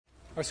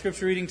Our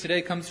scripture reading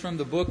today comes from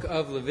the book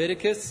of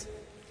Leviticus,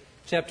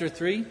 chapter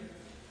 3,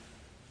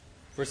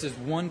 verses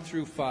 1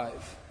 through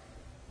 5.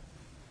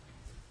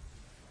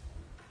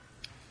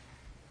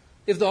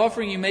 If the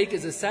offering you make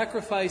is a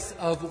sacrifice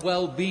of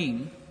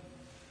well-being,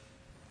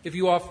 if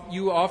you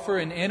offer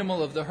an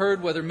animal of the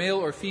herd, whether male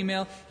or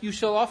female, you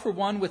shall offer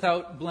one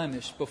without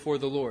blemish before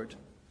the Lord.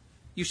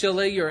 You shall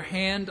lay your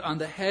hand on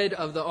the head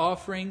of the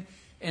offering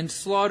and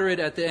slaughter it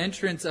at the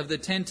entrance of the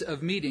tent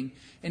of meeting,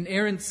 and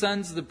Aaron's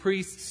sons, the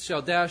priests,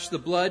 shall dash the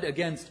blood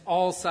against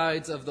all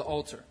sides of the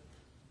altar.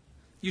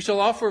 You shall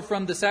offer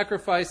from the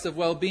sacrifice of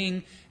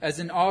well-being as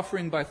an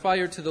offering by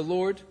fire to the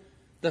Lord,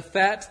 the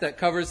fat that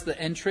covers the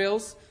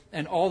entrails,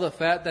 and all the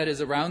fat that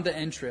is around the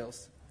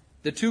entrails,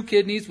 the 2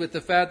 kidneys with the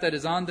fat that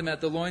is on them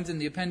at the loins,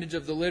 and the appendage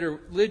of the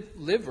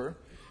liver,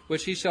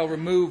 which he shall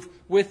remove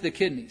with the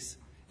kidneys.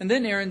 And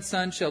then Aaron's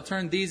son shall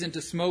turn these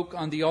into smoke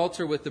on the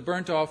altar with the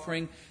burnt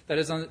offering that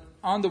is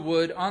on the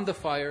wood, on the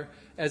fire,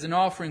 as an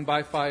offering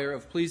by fire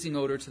of pleasing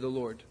odor to the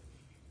Lord.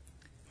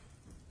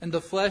 And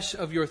the flesh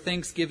of your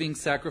thanksgiving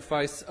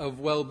sacrifice of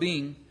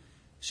well-being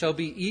shall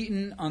be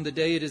eaten on the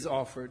day it is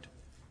offered.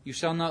 You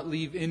shall not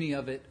leave any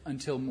of it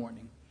until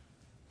morning.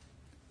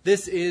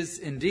 This is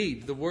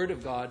indeed the word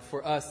of God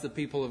for us, the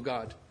people of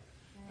God.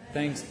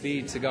 Thanks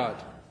be to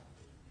God.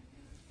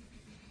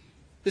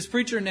 This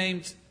preacher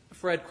named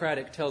Fred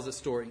Craddock tells a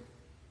story.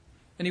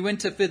 And he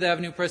went to Fifth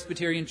Avenue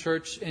Presbyterian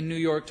Church in New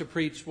York to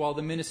preach while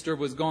the minister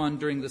was gone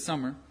during the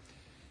summer.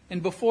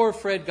 And before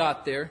Fred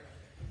got there,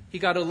 he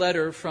got a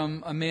letter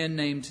from a man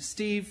named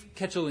Steve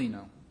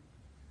Cecchellino.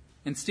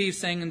 And Steve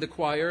sang in the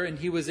choir, and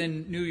he was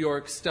in New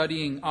York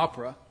studying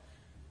opera.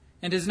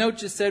 And his note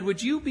just said,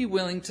 "Would you be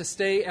willing to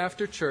stay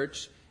after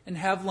church and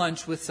have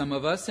lunch with some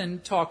of us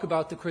and talk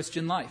about the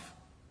Christian life?"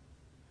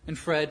 And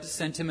Fred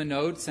sent him a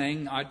note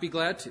saying, "I'd be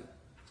glad to."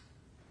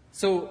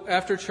 So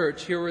after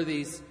church, here were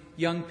these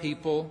young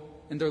people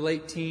in their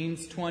late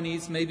teens,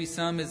 20s, maybe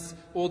some as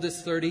old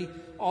as 30,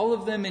 all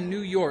of them in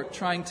New York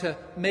trying to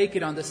make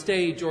it on the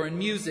stage or in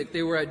music.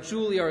 They were at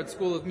Juilliard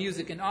School of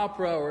Music and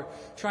Opera or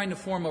trying to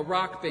form a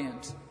rock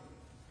band.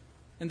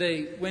 And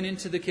they went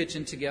into the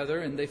kitchen together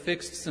and they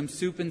fixed some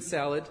soup and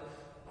salad,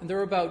 and there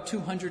were about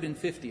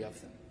 250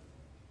 of them.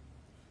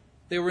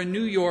 They were in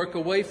New York,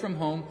 away from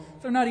home.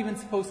 They're not even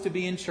supposed to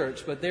be in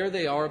church, but there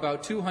they are,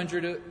 about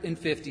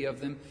 250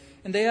 of them.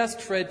 And they asked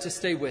Fred to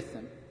stay with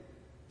them,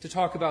 to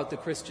talk about the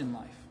Christian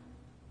life.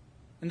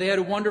 And they had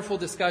a wonderful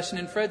discussion,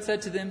 and Fred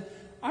said to them,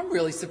 "I'm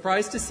really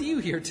surprised to see you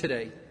here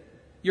today.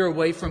 You're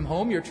away from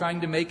home, you're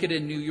trying to make it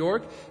in New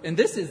York, and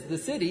this is the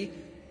city,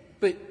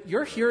 but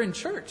you're here in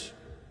church."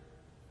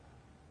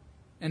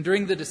 And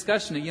during the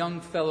discussion, a young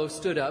fellow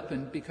stood up,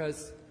 and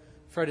because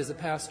Fred is a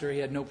pastor, he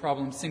had no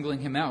problem singling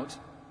him out.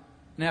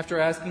 And after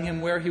asking him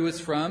where he was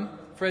from,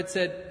 Fred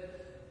said,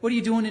 "What are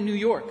you doing in New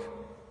York?"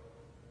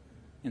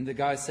 And the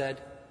guy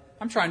said,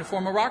 "I'm trying to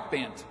form a rock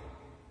band."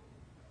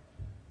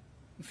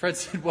 And Fred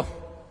said, "Well,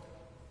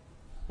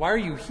 why are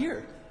you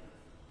here?"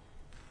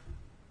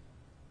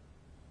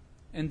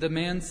 And the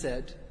man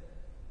said,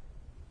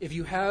 "If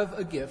you have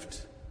a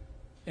gift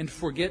and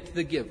forget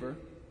the giver,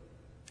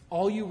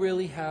 all you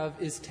really have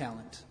is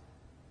talent.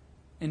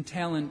 And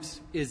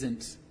talent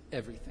isn't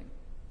everything.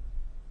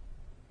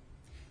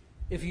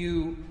 If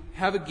you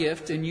have a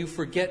gift and you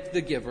forget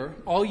the giver,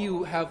 all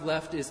you have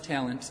left is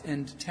talent,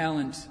 and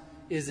talent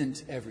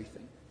isn't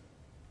everything."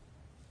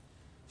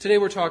 Today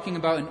we're talking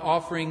about an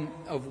offering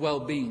of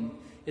well-being.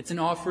 It's an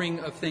offering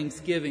of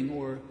thanksgiving,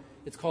 or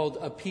it's called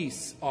a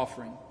peace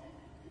offering.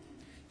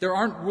 There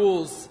aren't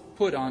rules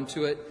put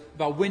onto it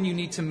about when you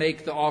need to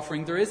make the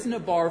offering. There isn't a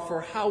bar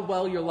for how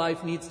well your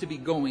life needs to be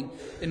going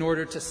in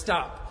order to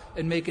stop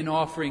and make an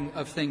offering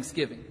of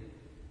thanksgiving.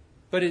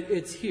 But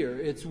it's here.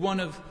 It's one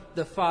of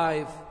the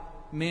 5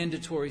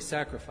 mandatory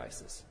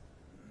sacrifices.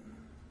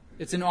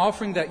 It's an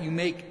offering that you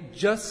make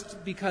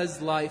just because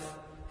life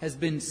has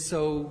been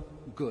so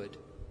good.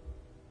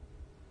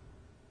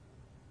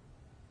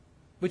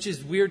 Which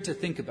is weird to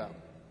think about.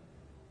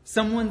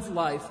 Someone's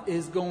life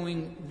is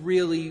going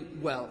really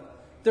well.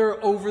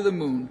 They're over the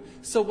moon.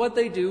 So what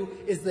they do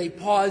is they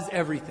pause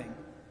everything.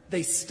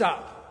 They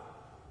stop.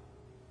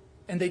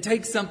 And they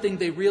take something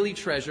they really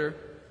treasure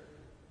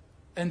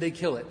and they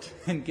kill it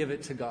and give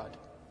it to God.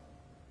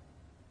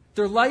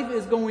 Their life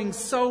is going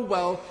so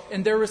well,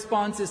 and their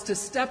response is to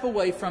step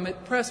away from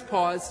it, press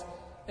pause,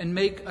 and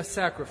make a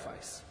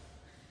sacrifice.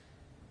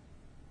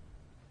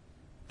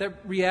 That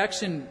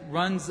reaction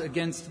runs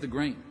against the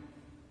grain.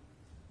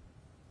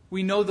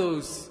 We know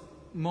those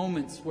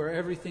moments where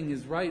everything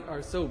is right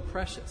are so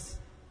precious.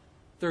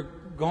 They're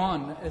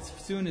gone as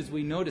soon as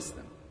we notice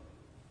them.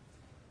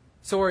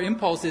 So our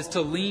impulse is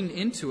to lean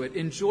into it,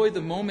 enjoy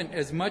the moment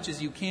as much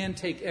as you can,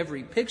 take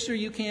every picture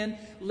you can,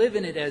 live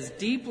in it as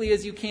deeply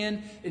as you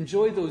can,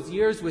 enjoy those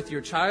years with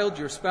your child,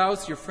 your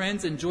spouse, your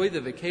friends, enjoy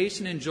the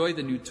vacation, enjoy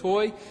the new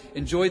toy,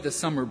 enjoy the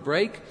summer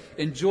break,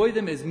 enjoy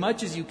them as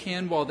much as you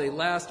can while they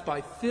last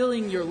by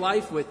filling your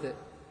life with it.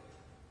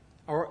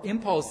 Our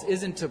impulse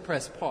isn't to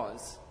press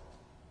pause.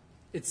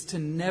 It's to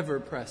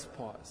never press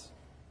pause.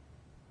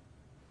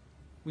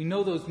 We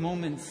know those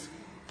moments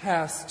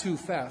pass too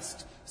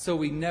fast, so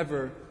we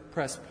never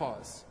press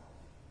pause.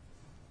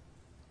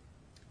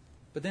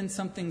 But then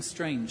something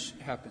strange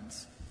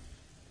happens.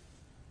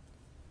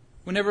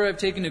 Whenever I've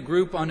taken a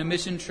group on a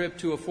mission trip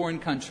to a foreign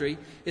country,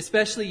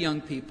 especially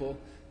young people,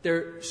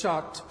 they're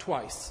shocked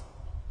twice.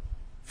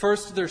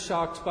 First, they're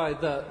shocked by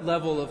the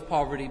level of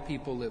poverty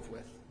people live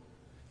with.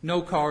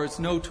 No cars,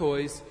 no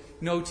toys,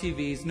 no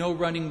TVs, no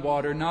running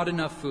water, not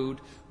enough food,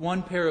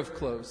 one pair of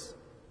clothes.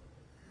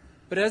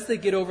 But as they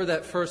get over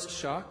that first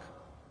shock,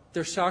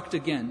 they're shocked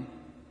again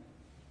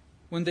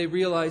when they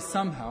realize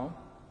somehow,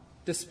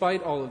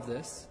 despite all of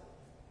this,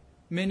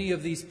 many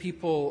of these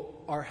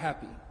people are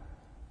happy.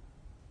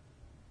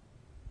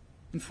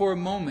 And for a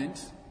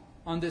moment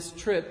on this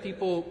trip,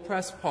 people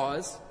press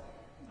pause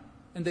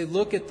and they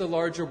look at the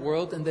larger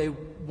world and they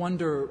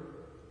wonder,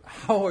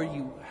 how are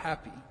you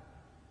happy?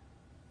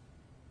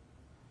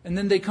 And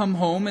then they come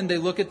home and they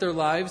look at their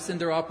lives and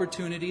their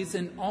opportunities,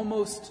 and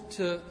almost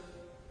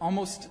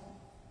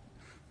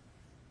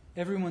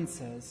everyone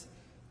says,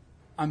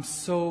 I'm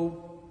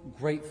so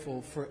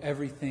grateful for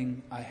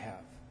everything I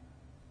have.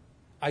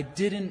 I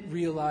didn't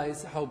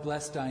realize how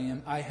blessed I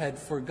am. I had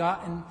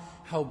forgotten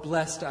how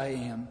blessed I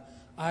am.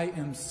 I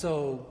am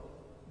so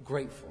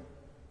grateful.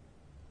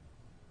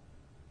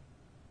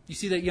 You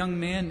see, that young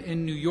man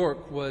in New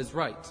York was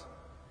right.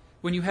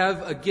 When you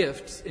have a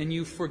gift and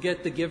you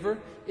forget the giver,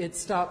 it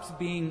stops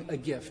being a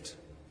gift.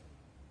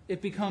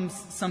 It becomes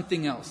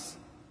something else.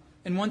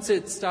 And once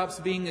it stops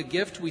being a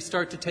gift, we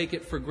start to take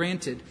it for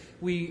granted.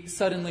 We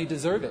suddenly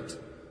deserve it.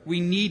 We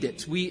need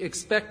it. We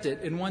expect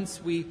it. And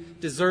once we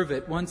deserve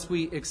it, once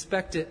we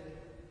expect it,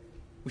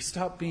 we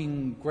stop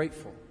being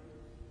grateful.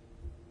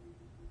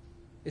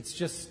 It's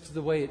just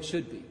the way it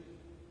should be.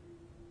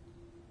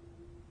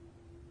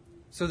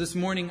 So this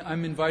morning,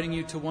 I'm inviting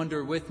you to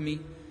wonder with me,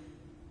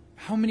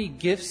 how many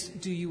gifts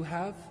do you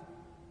have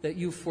that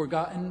you've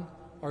forgotten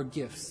are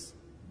gifts?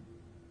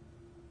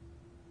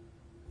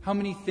 How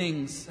many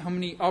things, how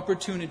many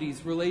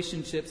opportunities,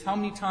 relationships, how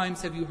many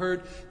times have you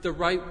heard the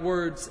right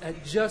words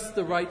at just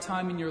the right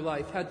time in your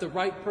life, had the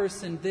right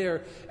person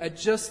there at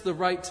just the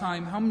right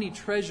time? How many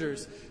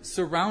treasures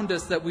surround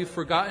us that we've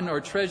forgotten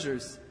are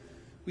treasures?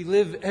 We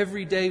live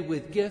every day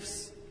with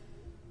gifts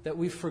that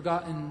we've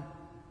forgotten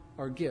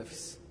are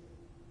gifts.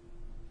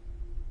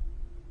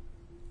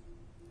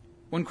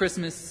 One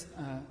Christmas,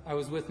 I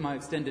was with my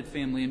extended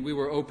family and we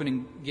were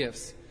opening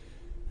gifts.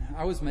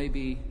 I was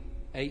maybe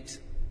 8.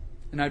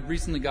 And I'd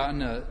recently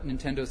gotten a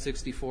Nintendo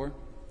 64.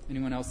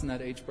 Anyone else in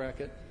that age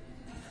bracket?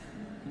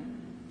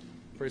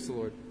 Praise the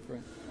Lord.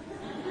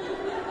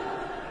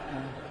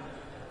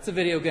 It's a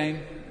video game.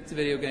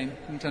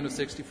 Nintendo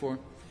 64.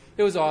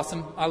 It was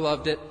awesome. I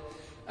loved it.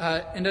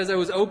 And as I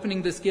was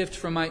opening this gift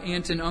from my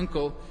aunt and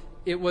uncle,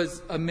 it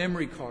was a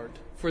memory card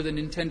for the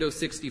Nintendo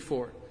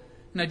 64.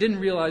 And I didn't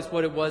realize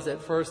what it was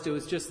at first. It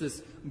was just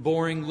this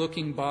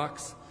boring-looking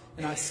box.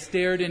 And I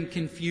stared in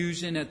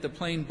confusion at the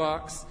plain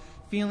box,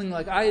 feeling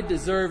like I had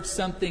deserved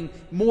something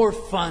more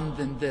fun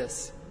than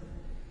this.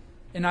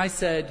 And I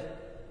said,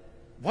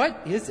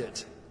 "What is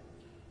it?"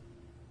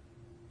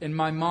 And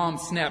my mom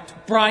snapped,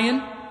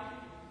 "Brian!"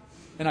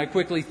 And I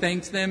quickly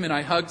thanked them and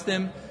I hugged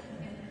them.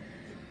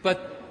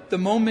 But the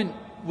moment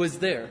was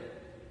there.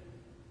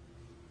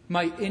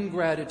 My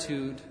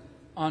ingratitude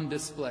on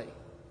display.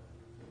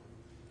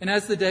 And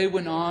as the day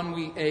went on,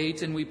 we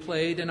ate and we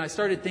played, and I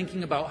started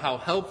thinking about how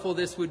helpful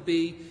this would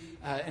be,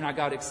 and I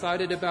got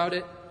excited about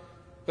it.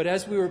 But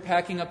as we were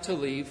packing up to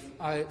leave,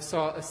 I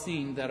saw a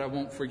scene that I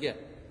won't forget.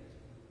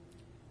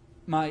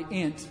 My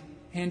aunt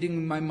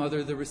handing my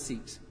mother the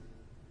receipt,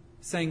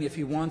 saying if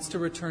he wants to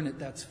return it,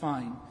 that's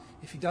fine.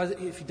 If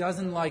he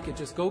doesn't like it,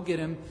 just go get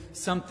him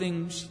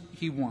something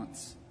he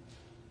wants.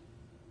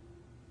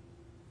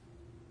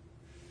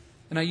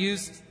 And I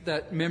used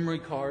that memory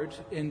card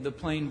in the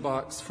plain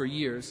box for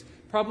years,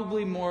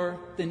 probably more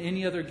than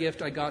any other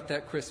gift I got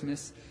that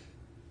Christmas,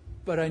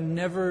 but I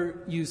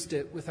never used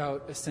it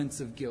without a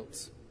sense of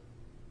guilt,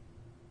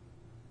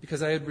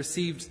 because I had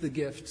received the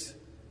gift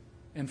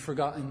and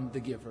forgotten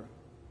the giver.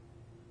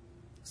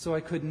 So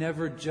I could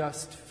never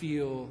just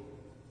feel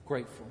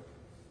grateful.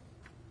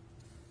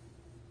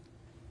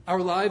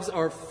 Our lives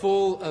are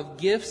full of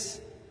gifts.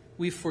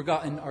 We've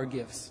forgotten our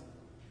gifts.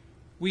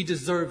 We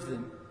deserve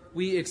them.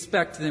 We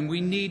expect them.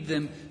 We need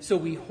them. So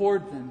we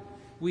hoard them.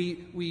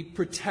 We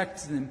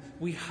protect them.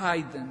 We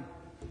hide them.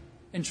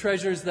 And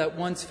treasures that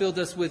once filled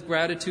us with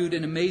gratitude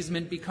and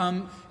amazement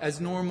become as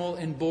normal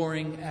and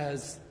boring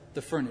as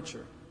the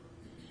furniture.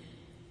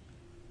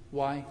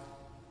 Why?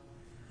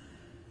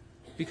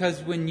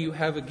 Because when you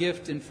have a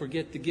gift and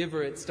forget the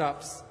giver, it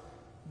stops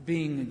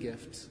being a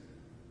gift.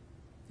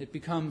 It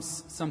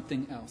becomes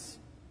something else.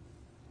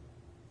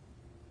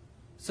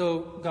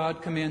 So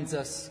God commands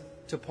us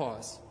to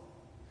pause.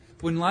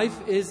 When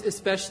life is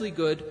especially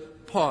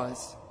good,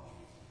 pause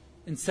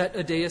and set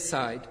a day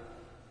aside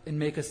and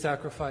make a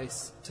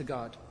sacrifice to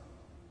God.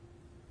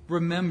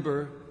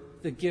 Remember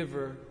the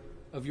giver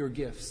of your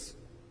gifts.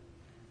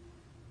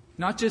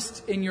 Not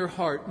just in your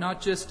heart,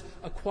 not just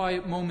a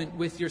quiet moment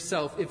with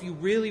yourself. If you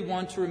really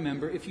want to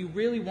remember, if you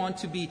really want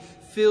to be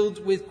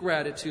filled with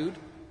gratitude,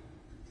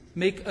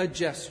 make a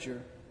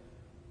gesture.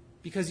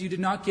 Because you did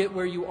not get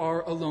where you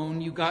are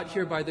alone. You got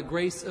here by the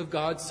grace of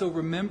God. So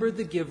remember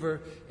the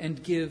giver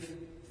and give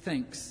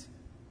thanks.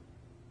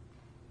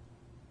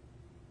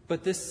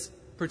 But this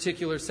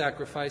particular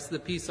sacrifice, the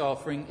peace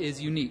offering,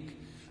 is unique.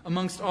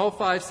 Amongst all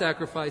 5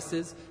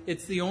 sacrifices,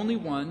 it's the only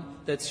one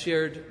that's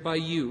shared by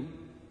you,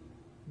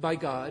 by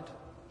God,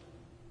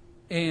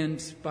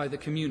 and by the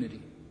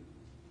community.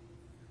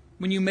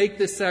 When you make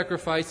this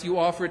sacrifice, you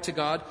offer it to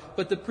God,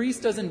 but the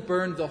priest doesn't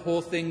burn the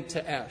whole thing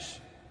to ash.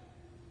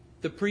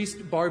 The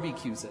priest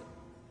barbecues it.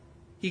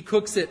 He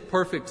cooks it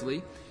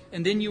perfectly,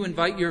 and then you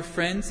invite your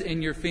friends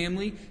and your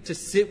family to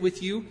sit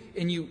with you,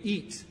 and you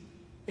eat.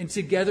 And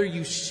together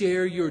you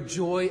share your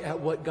joy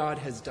at what God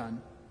has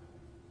done.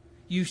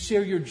 You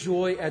share your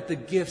joy at the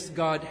gifts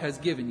God has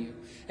given you.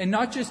 And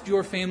not just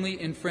your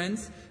family and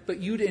friends, but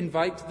you'd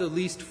invite the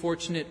least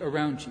fortunate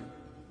around you.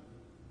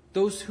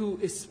 Those who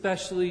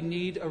especially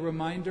need a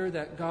reminder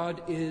that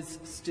God is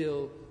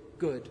still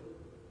good.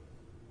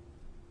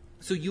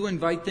 So you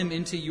invite them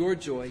into your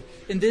joy.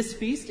 In this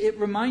feast, it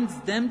reminds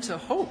them to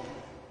hope.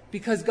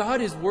 Because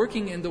God is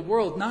working in the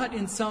world, not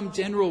in some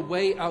general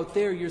way out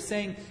there. You're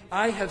saying,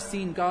 I have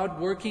seen God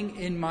working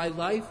in my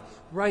life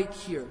right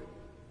here.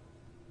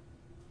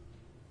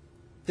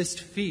 This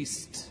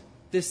feast,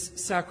 this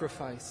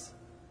sacrifice,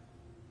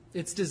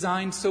 it's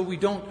designed so we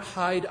don't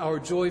hide our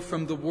joy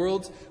from the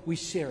world, we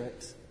share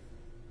it.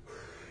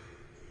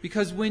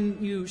 Because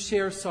when you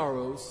share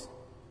sorrows,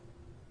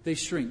 they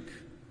shrink.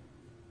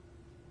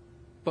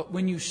 But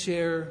when you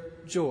share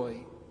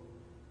joy,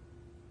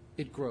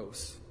 it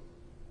grows.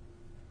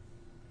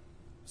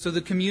 So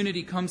the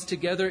community comes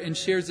together and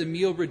shares a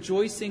meal,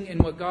 rejoicing in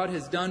what God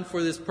has done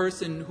for this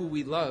person who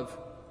we love.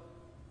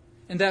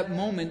 And that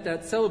moment,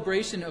 that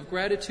celebration of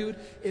gratitude,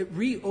 it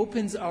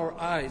reopens our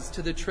eyes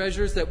to the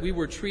treasures that we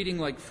were treating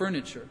like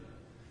furniture.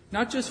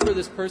 Not just for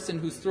this person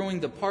who's throwing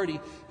the party,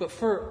 but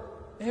for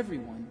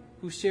everyone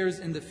who shares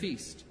in the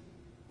feast.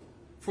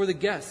 For the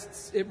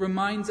guests, it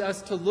reminds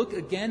us to look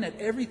again at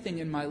everything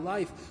in my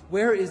life.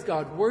 Where is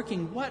God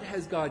working? What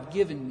has God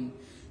given me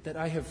that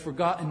I have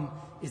forgotten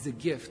is a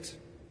gift?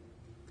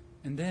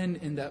 And then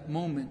in that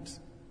moment,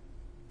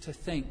 to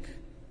thank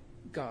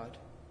God.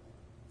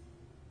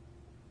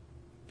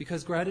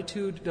 Because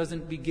gratitude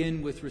doesn't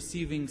begin with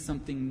receiving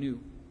something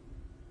new.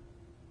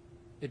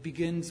 It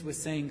begins with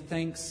saying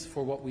thanks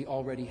for what we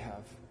already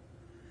have.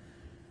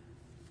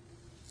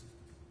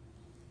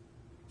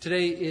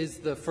 Today is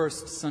the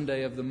first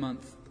Sunday of the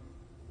month,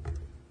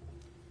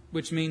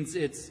 which means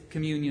it's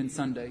Communion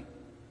Sunday.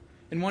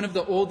 And one of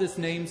the oldest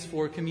names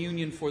for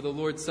communion for the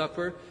Lord's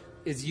Supper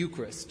is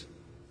Eucharist,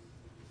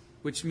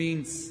 which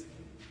means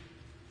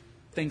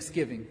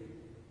thanksgiving.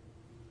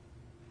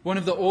 One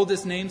of the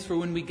oldest names for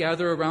when we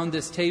gather around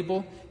this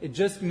table, it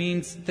just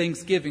means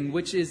thanksgiving,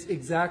 which is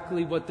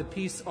exactly what the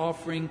peace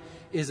offering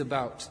is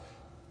about.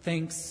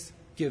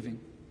 Thanksgiving.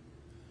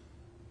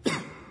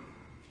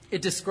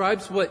 It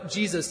describes what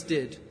Jesus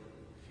did.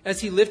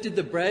 As he lifted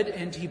the bread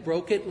and he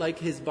broke it like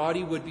his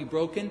body would be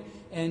broken,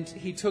 and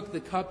he took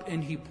the cup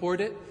and he poured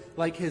it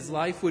like his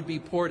life would be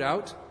poured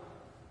out,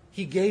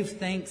 he gave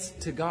thanks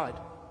to God.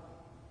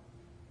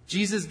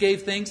 Jesus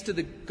gave thanks to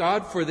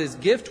God for this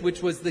gift,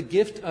 which was the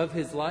gift of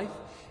his life.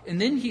 And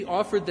then he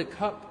offered the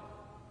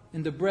cup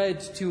and the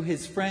bread to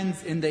his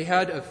friends, and they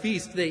had a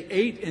feast. They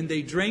ate and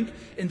they drank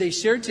and they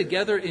shared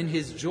together in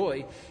his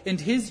joy.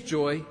 And his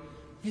joy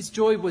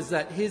was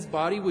that his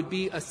body would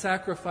be a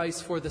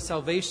sacrifice for the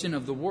salvation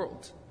of the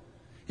world.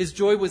 His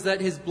joy was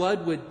that his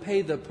blood would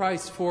pay the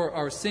price for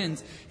our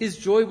sins. His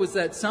joy was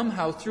that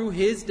somehow through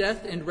his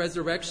death and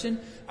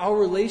resurrection, our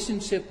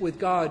relationship with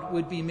God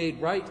would be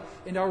made right,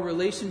 and our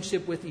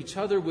relationship with each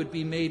other would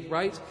be made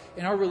right,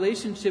 and our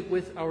relationship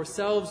with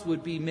ourselves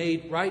would be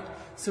made right.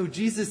 So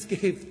Jesus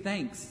gave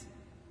thanks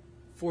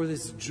for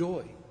this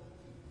joy.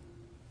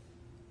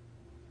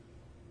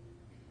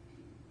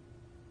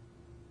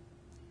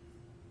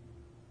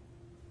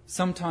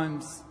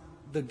 Sometimes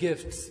the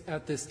gifts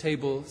at this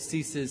table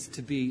ceases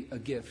to be a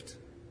gift.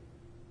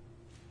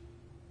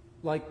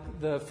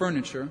 Like the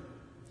furniture,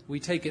 we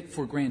take it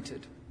for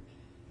granted.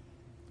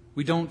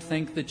 We don't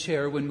thank the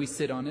chair when we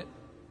sit on it,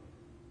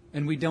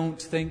 and we don't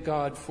thank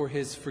God for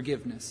his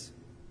forgiveness.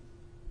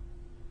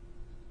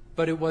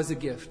 But it was a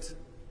gift.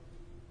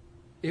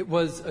 It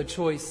was a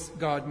choice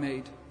God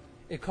made.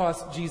 It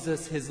cost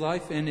Jesus his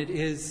life, and it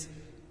is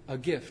a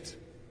gift.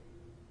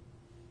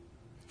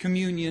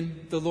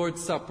 Communion, the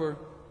Lord's Supper,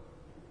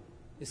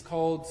 is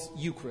called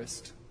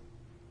Eucharist,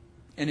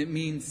 and it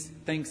means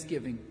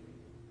thanksgiving.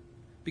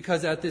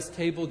 Because at this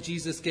table,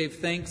 Jesus gave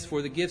thanks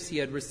for the gifts he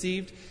had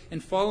received,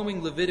 and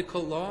following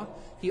Levitical law,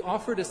 he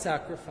offered a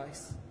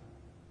sacrifice,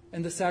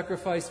 and the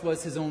sacrifice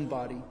was his own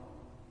body.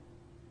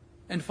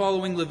 And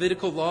following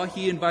Levitical law,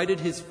 he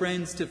invited his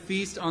friends to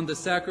feast on the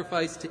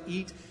sacrifice, to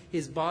eat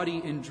his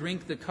body and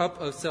drink the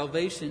cup of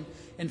salvation.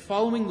 And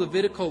following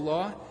Levitical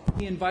law,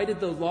 He invited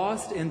the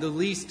lost and the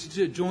least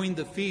to join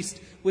the feast,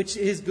 which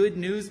is good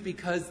news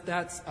because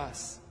that's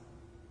us.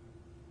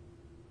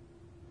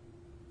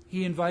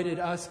 He invited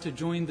us to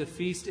join the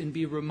feast and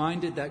be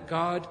reminded that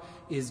God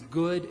is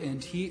good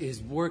and He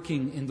is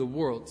working in the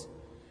world.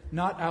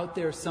 Not out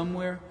there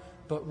somewhere,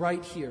 but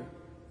right here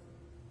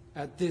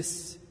at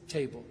this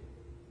table.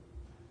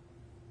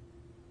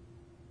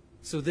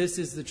 So this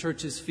is the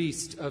church's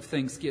feast of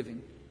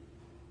thanksgiving.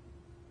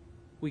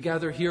 We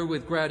gather here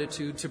with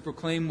gratitude to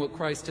proclaim what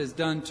Christ has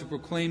done, to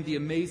proclaim the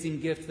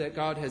amazing gift that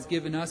God has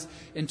given us,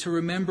 and to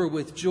remember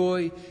with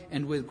joy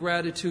and with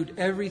gratitude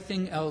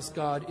everything else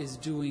God is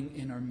doing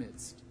in our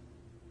midst.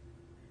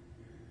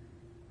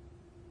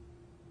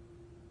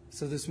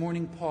 So this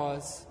morning,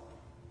 pause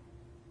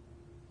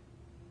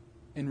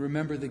and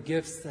remember the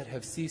gifts that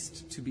have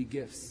ceased to be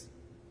gifts.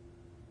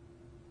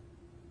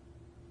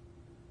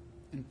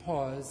 And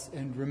pause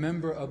and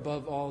remember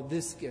above all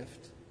this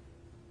gift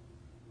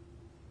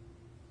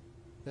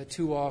that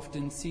too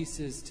often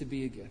ceases to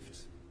be a gift.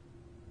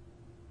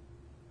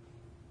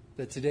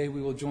 That today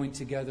we will join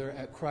together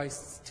at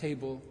Christ's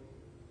table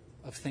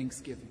of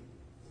thanksgiving.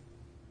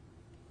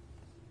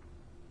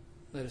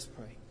 Let us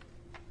pray.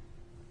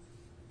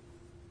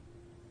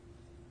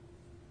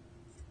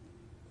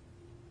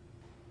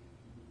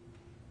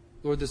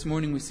 Lord, this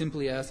morning we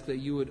simply ask that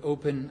you would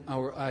open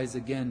our eyes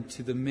again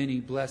to the many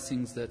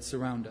blessings that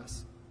surround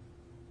us,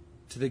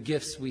 to the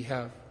gifts we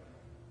have,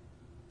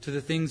 to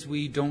the things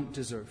we don't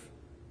deserve,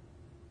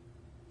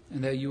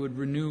 and that you would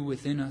renew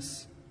within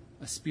us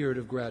a spirit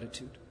of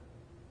gratitude.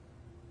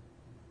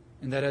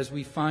 And that as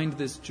we find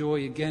this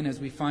joy again, as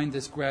we find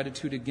this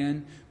gratitude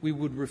again, we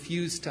would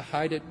refuse to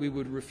hide it, we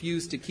would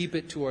refuse to keep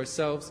it to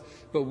ourselves,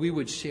 but we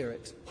would share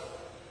it.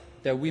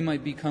 That we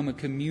might become a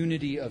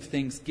community of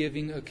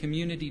thanksgiving, a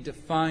community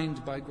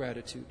defined by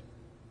gratitude.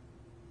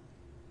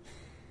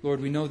 Lord,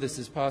 we know this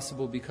is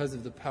possible because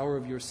of the power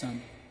of your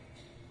Son,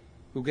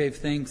 who gave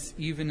thanks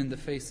even in the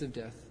face of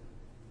death.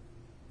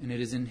 And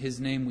it is in his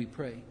name we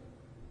pray.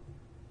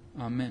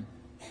 Amen.